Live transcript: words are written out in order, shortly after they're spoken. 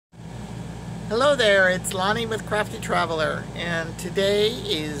Hello there, it's Lonnie with Crafty Traveler, and today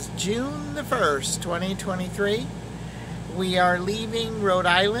is June the 1st, 2023. We are leaving Rhode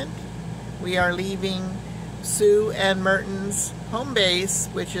Island. We are leaving Sue and Merton's home base,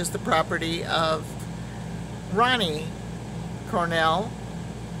 which is the property of Ronnie Cornell,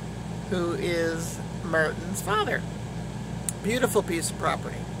 who is Merton's father. Beautiful piece of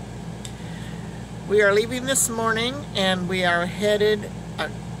property. We are leaving this morning and we are headed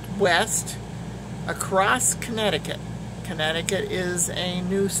west across Connecticut. Connecticut is a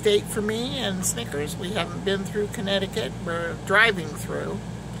new state for me and Snickers. We haven't been through Connecticut. We're driving through.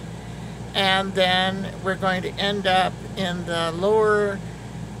 And then we're going to end up in the lower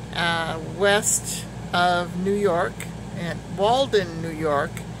west of New York, at Walden, New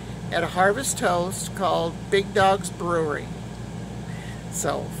York, at a harvest toast called Dogs Brewery.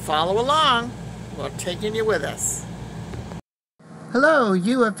 So follow along. We're taking you with us. Hello,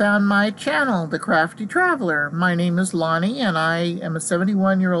 you have found my channel, The Crafty Traveler. My name is Lonnie, and I am a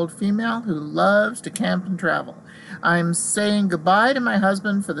 71-year-old female who loves to camp and travel. I'm saying goodbye to my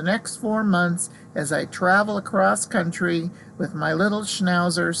husband for the next 4 months as I travel across country with my little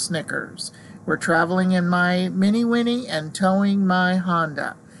schnauzer Snickers. We're traveling in my Mini Winnie and towing my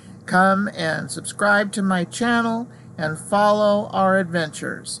Honda. Come and subscribe to my channel and follow our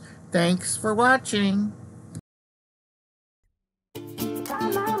adventures. Thanks for watching.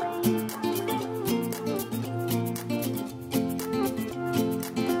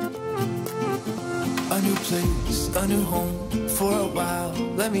 A new place, a new home, for a while,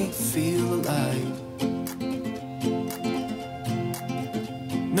 let me feel alive.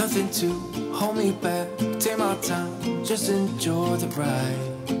 Nothing to hold me back, take my time, just enjoy the ride.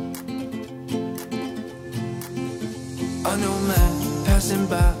 A new man passing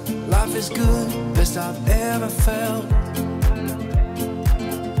by, life is good, best I've ever felt.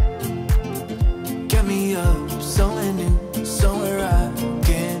 Get me up, somewhere new, somewhere I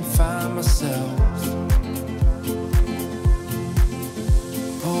can find myself.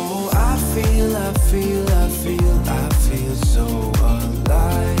 I feel so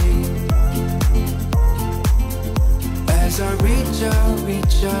alive. As I reach out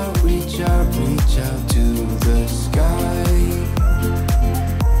to the sky.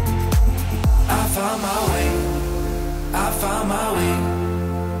 I found my way.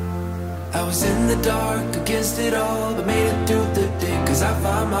 I was in the dark against it all, but made it through the day. Cause I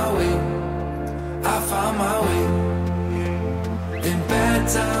found my way. In bad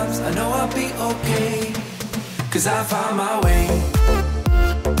times, I know I'll be okay. Cause I found my way.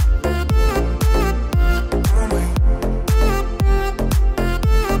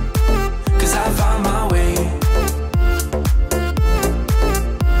 Cause I found my way.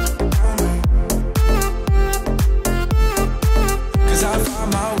 Cause I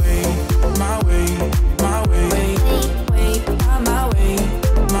found my way. My way. My way. My way.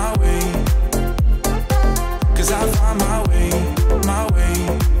 My way. Cause I found my way. My way.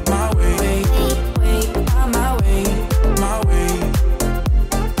 My way. My way. My way.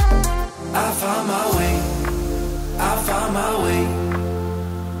 I found my way. I found my way.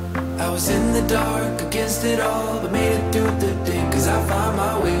 I was in the dark against it all, but made it through the day. Cause I found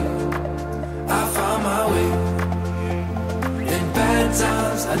my way. I found my way. In bad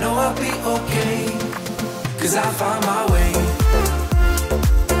times, I know I'll be okay. Cause I found my way.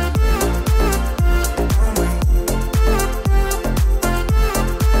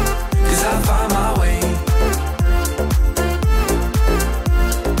 Cause I found my way.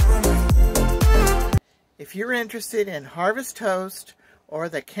 If you're interested in Harvest Toast or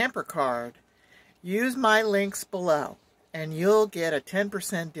the camper card, use my links below and you'll get a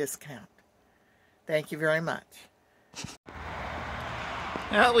 10% discount. Thank you very much.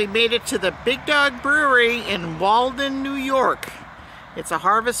 Well, we made it to the Big Dog Brewery in Walden, New York. It's a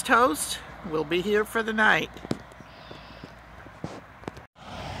Harvest Toast. We'll be here for the night.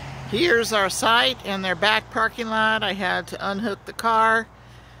 Here's our site and their back parking lot. I had to unhook the car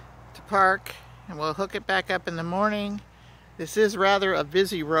to park, and we'll hook it back up in the morning. This is rather a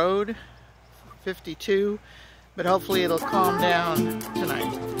busy road, 52, but hopefully it'll calm down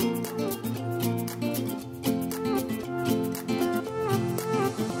tonight.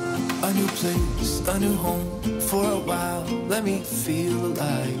 A new place, a new home, for a while, let me feel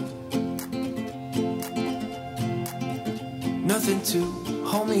alive. Nothing to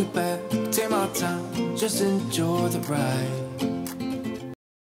hold me back, take my time, just enjoy the ride.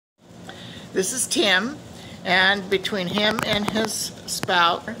 This is Tim, and between him and his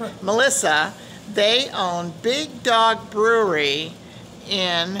spouse, Melissa, they own Big Dog Brewery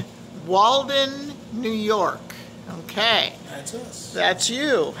in Walden, New York. Okay. That's us. That's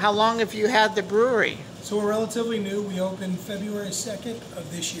you. How long have you had the brewery? So we're relatively new. We opened February 2nd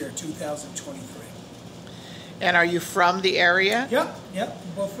of this year, 2023. And are you from the area? Yep. We're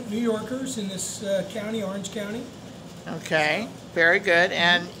both New Yorkers in this county, Orange County. Okay, very good.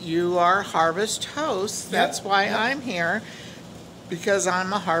 And you are Harvest Hosts. That's why I'm here, because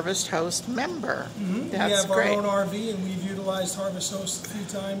I'm a Harvest Host member. That's we have great. our own RV, and we've utilized Harvest Host a few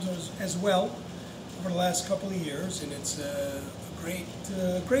times as well over the last couple of years, and it's a great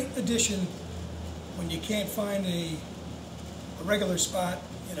addition when you can't find a regular spot,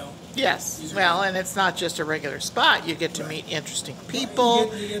 you know. Yes, well, and it's not just a regular spot. You get to meet interesting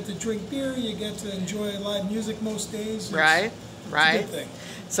people. You get to drink beer, you get to enjoy live music most days. Right. It's a good thing.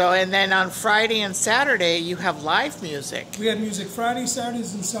 So, and then on Friday and Saturday, you have live music. We have music Fridays,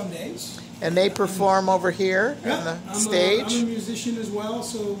 Saturdays, and Sundays. And they perform over here on the stage? I'm a musician as well,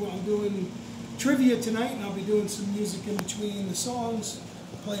 so I'm doing trivia tonight, and I'll be doing some music in between the songs,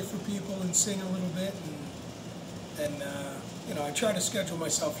 play for people and sing a little bit. And you know, I try to schedule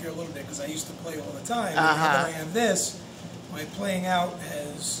myself here a little bit because I used to play all the time. And now that I have this, my playing out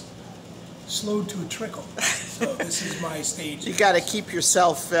has slowed to a trickle. So this is my stage. You got to keep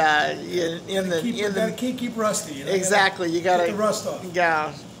yourself keep rusty. You know? Exactly. You got to get the rust off.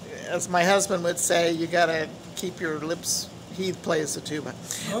 Yeah, as my husband would say, you got to keep your lips. He plays the tuba,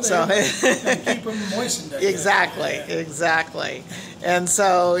 so keep them moistened. Exactly. And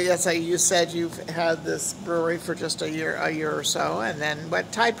so, yes, you said you've had this brewery for just a year or so. And then,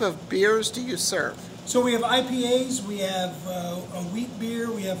 what type of beers do you serve? So we have IPAs, we have a wheat beer,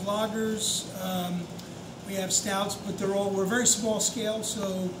 we have lagers, we have stouts, but we're very small scale,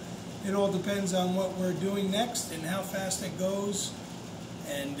 so it all depends on what we're doing next and how fast it goes.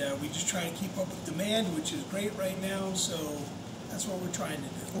 And we just try to keep up with demand, which is great right now, so that's what we're trying to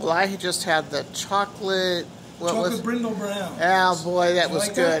do. Well, I just had the chocolate... Chocolate Brindle Brown. Oh, boy, that was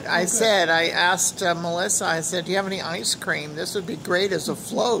like good. That? I asked Melissa, I said, do you have any ice cream? This would be great as a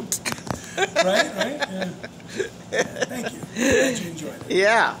float. Right? Yeah. Thank you. Glad you enjoyed it.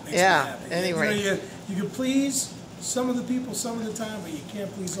 Yeah. Anyway. You know, you can please some of the people some of the time, but you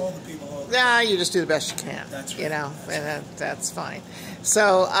can't please all the people all the time. Nah, you just do the best you can. That's right. You know, that's fine.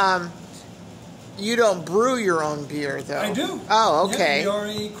 So, you don't brew your own beer, though? I do. Oh, okay. Yeah,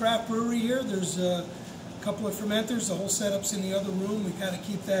 we are a craft brewery here. There's a couple of fermenters. The whole setup's in the other room. We kind of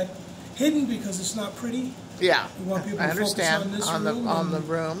keep that hidden because it's not pretty. Yeah, we want people I to understand. Focus on this room. On the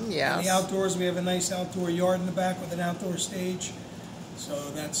room, yes. And the outdoors, we have a nice outdoor yard in the back with an outdoor stage. So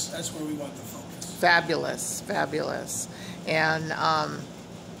that's where we want the focus. Fabulous. And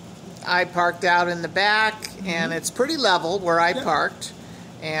I parked out in the back, and it's pretty level where I parked.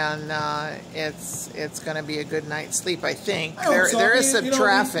 And it's going to be a good night's sleep, I think. There is some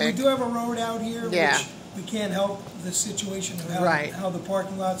traffic. We do have a road out here, which we can't help the situation of how the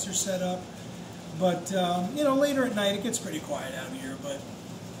parking lots are set up. But, you know, later at night it gets pretty quiet out here, but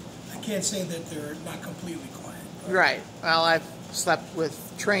I can't say that they're not completely quiet. Right. Well, I've slept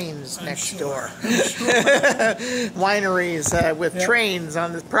with trains next door. I'm sure. Wineries with trains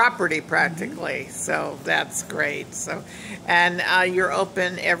on the property practically. So that's great. So, and you're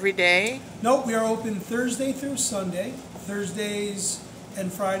open every day? No, we are open Thursday through Sunday. Thursdays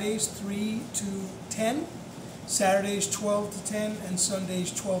and Fridays 3 to 10. Saturdays 12 to 10 and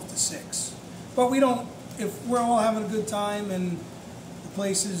Sundays 12 to 6. But we don't, if we're all having a good time and the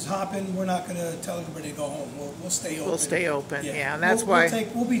place is hopping, we're not going to tell everybody to go home. We'll stay open. We'll stay open, and that's why...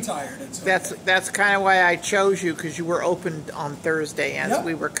 We'll be tired. That's kind of why I chose you, because you were open on Thursday as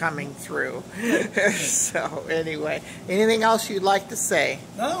we were coming through. So, anyway, anything else you'd like to say?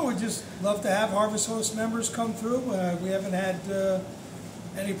 No, we just love to have Harvest Host members come through. We haven't had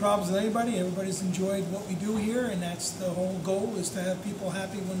any problems with anybody. Everybody's enjoyed what we do here, and that's the whole goal, is to have people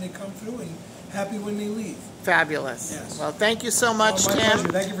happy when they come through and happy when they leave. Fabulous. Yes. Well, thank you so much, my Tim. pleasure.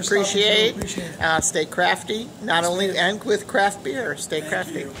 Thank you for Appreciate it. Stay crafty, not only and with craft beer. Stay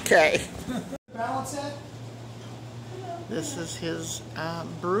crafty. Okay. Balance it. This is his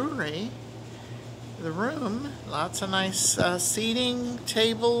brewery. The room, lots of nice seating,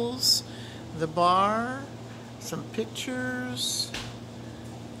 tables, the bar, some pictures,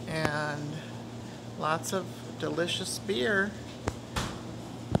 and lots of delicious beer.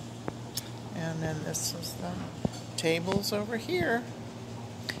 And then this is the tables over here.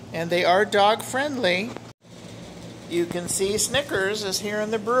 And they are dog friendly. You can see Snickers is here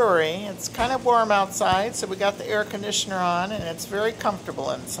in the brewery. It's kind of warm outside, so we got the air conditioner on, and it's very comfortable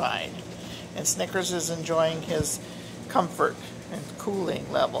inside. And Snickers is enjoying his comfort and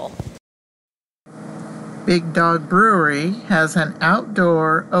cooling level. Big Dog Brewery has an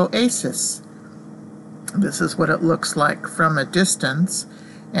outdoor oasis. This is what it looks like from a distance.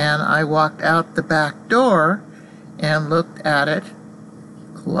 And I walked out the back door and looked at it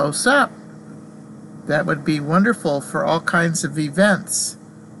close up. That would be wonderful for all kinds of events.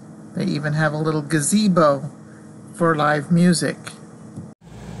 They even have a little gazebo for live music.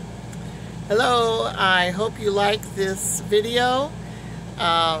 Hello, I hope you like this video.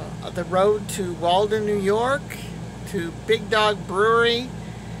 The road to Walden, New York, to Big Dog Brewery,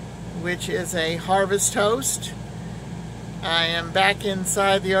 which is a harvest host. I am back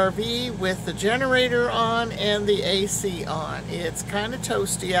inside the RV with the generator on and the AC on. It's kind of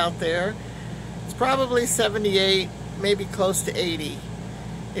toasty out there. It's probably 78, maybe close to 80.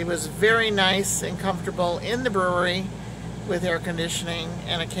 It was very nice and comfortable in the brewery with air conditioning,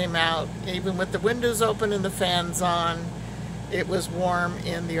 and I came out even with the windows open and the fans on. It was warm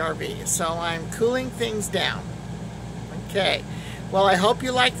in the RV, so I'm cooling things down. Okay, well, I hope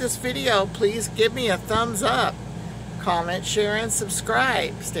you like this video. Please give me a thumbs up. Comment, share, and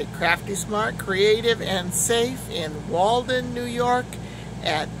subscribe. Stay crafty, smart, creative, and safe in Walden, New York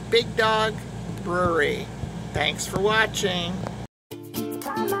at Big Dog Brewery. Thanks for watching.